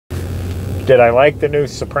Did I like the new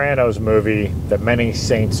Sopranos movie, The Many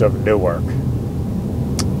Saints of Newark?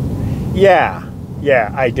 Yeah,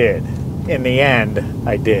 I did. In the end,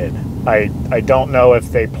 I did. I don't know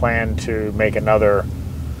if they plan to make another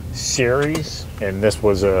series, and this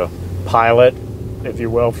was a pilot, if you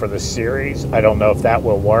will, for the series. I don't know if that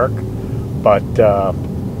will work, but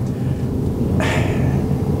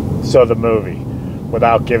so the movie,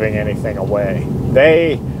 without giving anything away,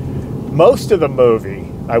 most of the movie,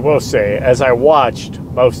 I will say, as I watched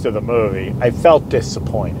most of the movie, I felt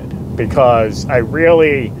disappointed because I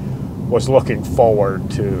really was looking forward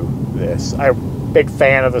to this. I'm a big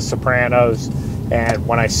fan of The Sopranos, and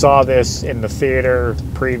when I saw this in the theater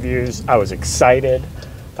previews, I was excited.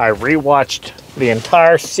 I rewatched the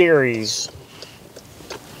entire series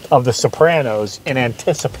of The Sopranos in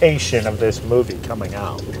anticipation of this movie coming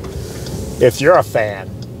out. If you're a fan,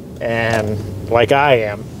 and like I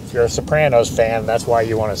am, if you're a Sopranos fan, that's why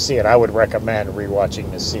you want to see it. I would recommend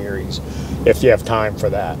rewatching the series if you have time for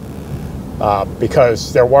that.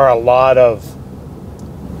 Because there were a lot of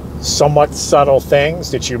somewhat subtle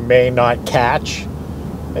things that you may not catch,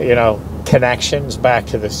 connections back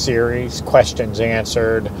to the series, questions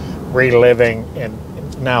answered, reliving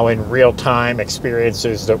now in real time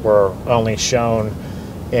experiences that were only shown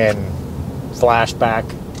in flashback,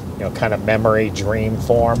 kind of memory dream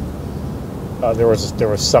form. There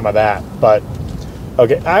was some of that, but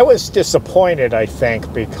okay, I was disappointed, I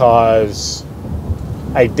think, because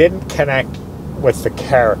I didn't connect with the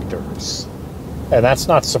characters, and that's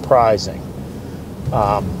not surprising.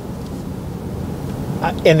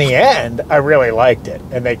 In the end, I really liked it,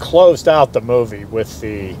 and they closed out the movie with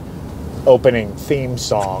the opening theme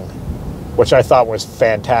song, which I thought was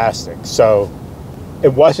fantastic. So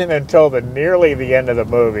it wasn't until nearly the end of the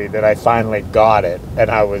movie that I finally got it,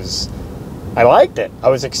 and I liked it. I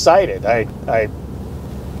was excited. I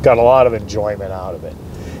got a lot of enjoyment out of it,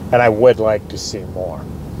 and I would like to see more.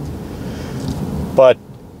 But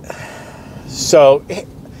so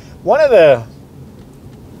one of the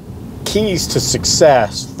keys to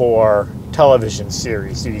success for television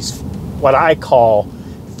series, these what I call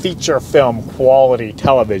feature film quality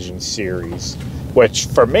television series, which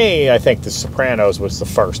for me, I think The Sopranos was the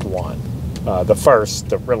first one, the first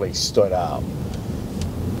that really stood out.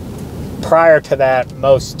 Prior to that,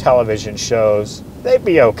 most television shows, they'd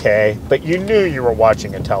be okay, but you knew you were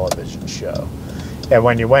watching a television show. And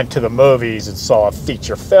when you went to the movies and saw a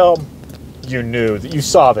feature film, you knew that you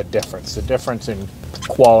saw the difference in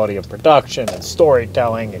quality of production and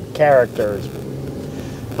storytelling and characters.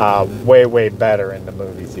 Way better in the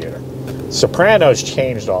movie theater. Sopranos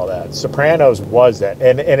changed all that. Sopranos was that.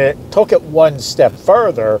 And it took it one step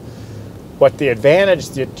further. What the advantage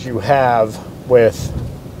that you have with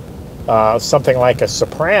something like a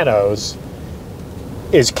Sopranos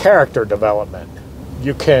is character development.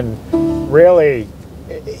 You can really,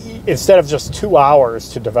 instead of just 2 hours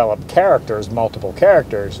to develop characters, multiple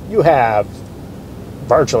characters, you have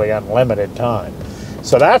virtually unlimited time.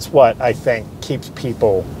 So that's what I think keeps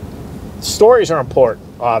people. Stories are important,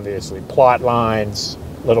 obviously. Plot lines,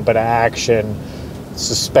 a little bit of action,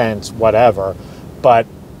 suspense, whatever. But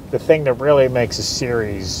the thing that really makes a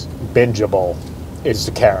series bingeable is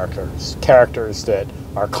the characters. Characters that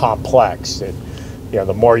are complex. That,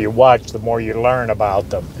 the more you watch, the more you learn about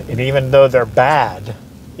them. And even though they're bad,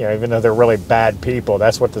 even though they're really bad people,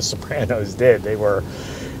 that's what The Sopranos did. They were,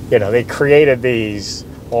 they created these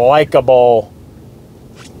likable,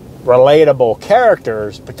 relatable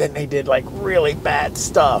characters, but then they did like really bad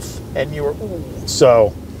stuff, and you were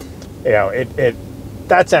so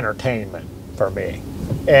that's entertainment for me.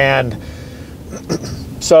 And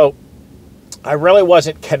so I really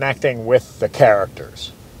wasn't connecting with the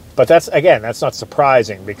characters, but that's not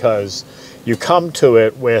surprising, because you come to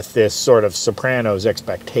it with this sort of Sopranos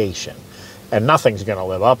expectation, and nothing's going to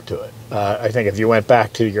live up to it. I think if you went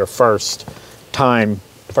back to your first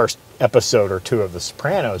episode or two of The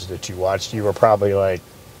Sopranos that you watched, you were probably like,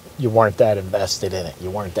 you weren't that invested in it. You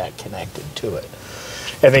weren't that connected to it.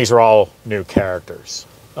 And these are all new characters.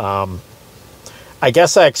 I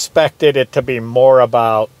guess I expected it to be more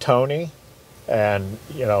about Tony. And,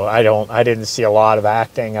 I didn't see a lot of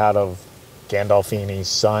acting out of Gandolfini's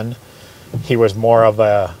son. He was more of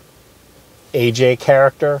a AJ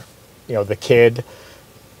character, the kid.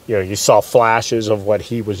 You saw flashes of what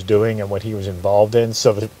he was doing and what he was involved in.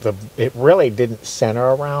 So it really didn't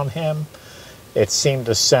center around him. It seemed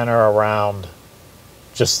to center around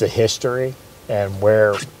just the history and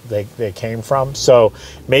where they came from. So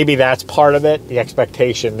maybe that's part of it. The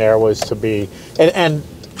expectation there was to be... And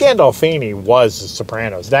Gandolfini was The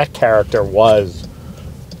Sopranos. That character was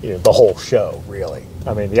the whole show, really.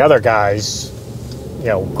 I mean, the other guys, you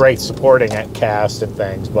know, great supporting cast and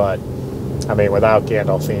things, but I mean, without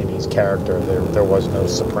Gandolfini's character, there was no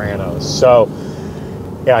Sopranos. So,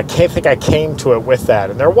 yeah, I can't think I came to it with that,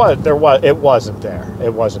 and it wasn't there.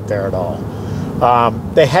 It wasn't there at all.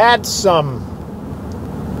 They had some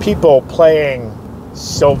people playing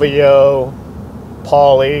Silvio,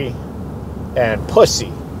 Paulie, and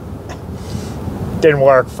Pussy. Didn't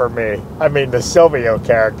work for me. I mean, the Silvio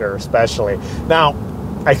character especially. Now,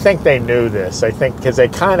 I think they knew this. I think because they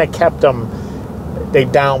kind of kept them, they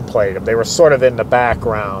downplayed them. They were sort of in the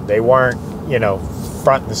background. They weren't, you know,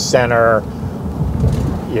 front and center.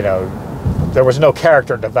 You know, there was no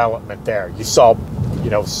character development there. You saw,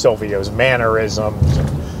 you know, Silvio's mannerisms.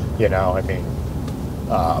 You know, I mean,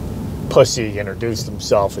 Pussy introduced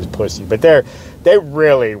himself as Pussy, but they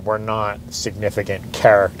really were not significant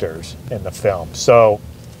characters in the film. So,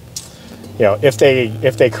 you know, if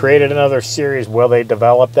they created another series, will they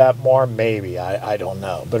develop that more? Maybe. I don't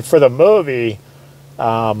know. But for the movie,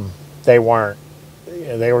 they weren't.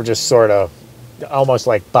 They were just sort of almost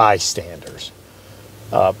like bystanders.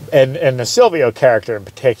 And the Silvio character in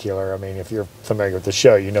particular, I mean, if you're familiar with the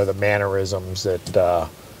show, you know the mannerisms that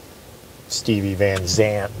Stevie Van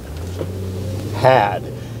Zandt had.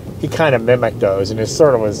 He kind of mimicked those, and it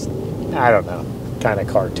sort of was, I don't know, kind of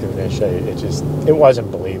cartoonish. It wasn't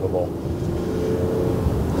believable.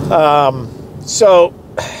 So,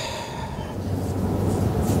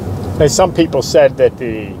 some people said that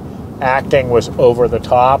the acting was over the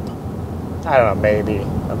top. I don't know, maybe.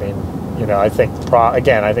 I mean, you know, I think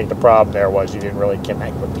I think the problem there was you didn't really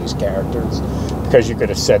connect with these characters, because you could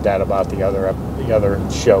have said that about the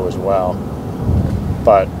other show as well.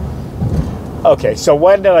 But okay, so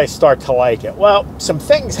when did I start to like it? Well, some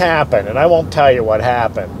things happened, and I won't tell you what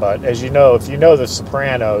happened. But as you know, if you know The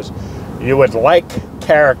Sopranos, you would like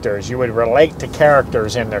characters, you would relate to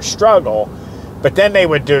characters in their struggle, but then they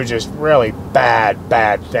would do just really bad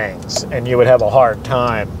things, and you would have a hard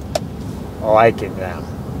time liking them.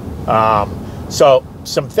 So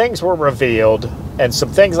some things were revealed, and some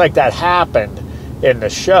things like that happened in the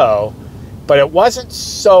show, but it wasn't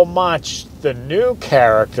so much the new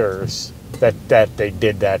characters that they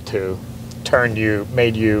did that to,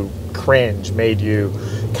 made you cringe, made you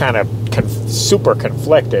kind of super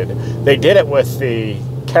conflicted. They did it with the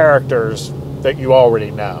characters that you already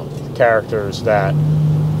know, characters that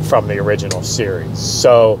from the original series.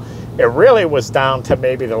 So it really was down to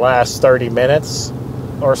maybe the last 30 minutes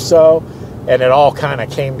or so, and it all kind of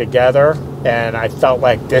came together, and I felt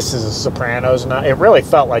like this is a Sopranos. Now, it really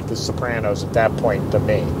felt like the Sopranos at that point to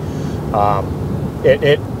me.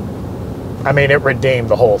 It redeemed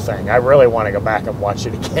the whole thing. I really want to go back and watch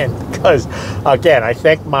it again, because, again, I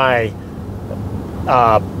think my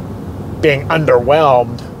being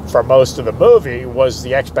underwhelmed for most of the movie was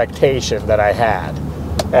the expectation that I had.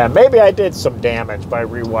 And maybe I did some damage by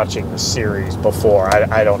rewatching the series before.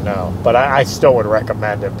 I don't know. But I still would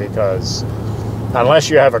recommend it, because unless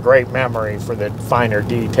you have a great memory for the finer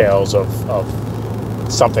details of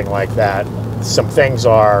something like that, some things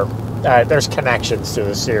are... there's connections to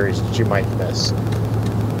the series that you might miss.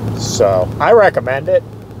 So I recommend it.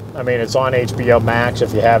 I mean, it's on HBO Max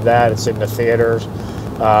if you have that. It's in the theaters.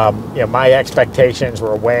 My expectations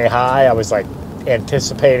were way high. I was like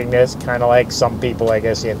anticipating this, kind of like some people, I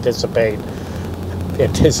guess, anticipated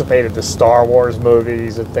the Star Wars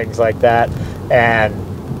movies and things like that. And,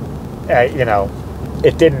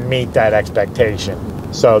 it didn't meet that expectation.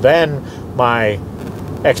 So then my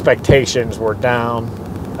expectations were down.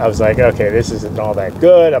 I was like, okay, this isn't all that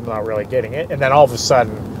good. I'm not really getting it. And then all of a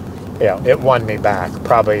sudden, it won me back,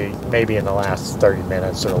 probably maybe in the last 30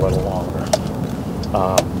 minutes or a little longer.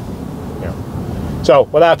 So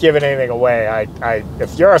without giving anything away,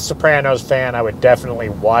 if you're a Sopranos fan, I would definitely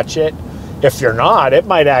watch it. If you're not, it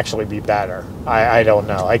might actually be better. I don't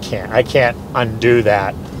know. I can't undo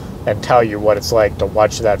that and tell you what it's like to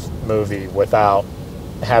watch that movie without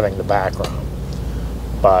having the background.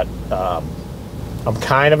 But I'm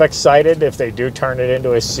kind of excited if they do turn it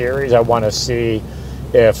into a series. I want to see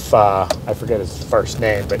if, I forget his first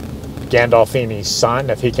name, but Gandolfini's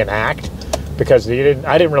son, if he can act, because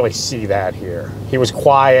I didn't really see that here. He was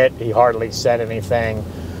quiet. He hardly said anything.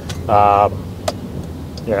 Like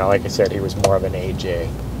I said, he was more of an AJ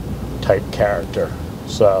type character.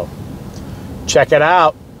 So check it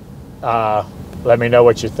out. Let me know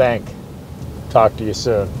what you think. Talk to you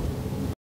soon.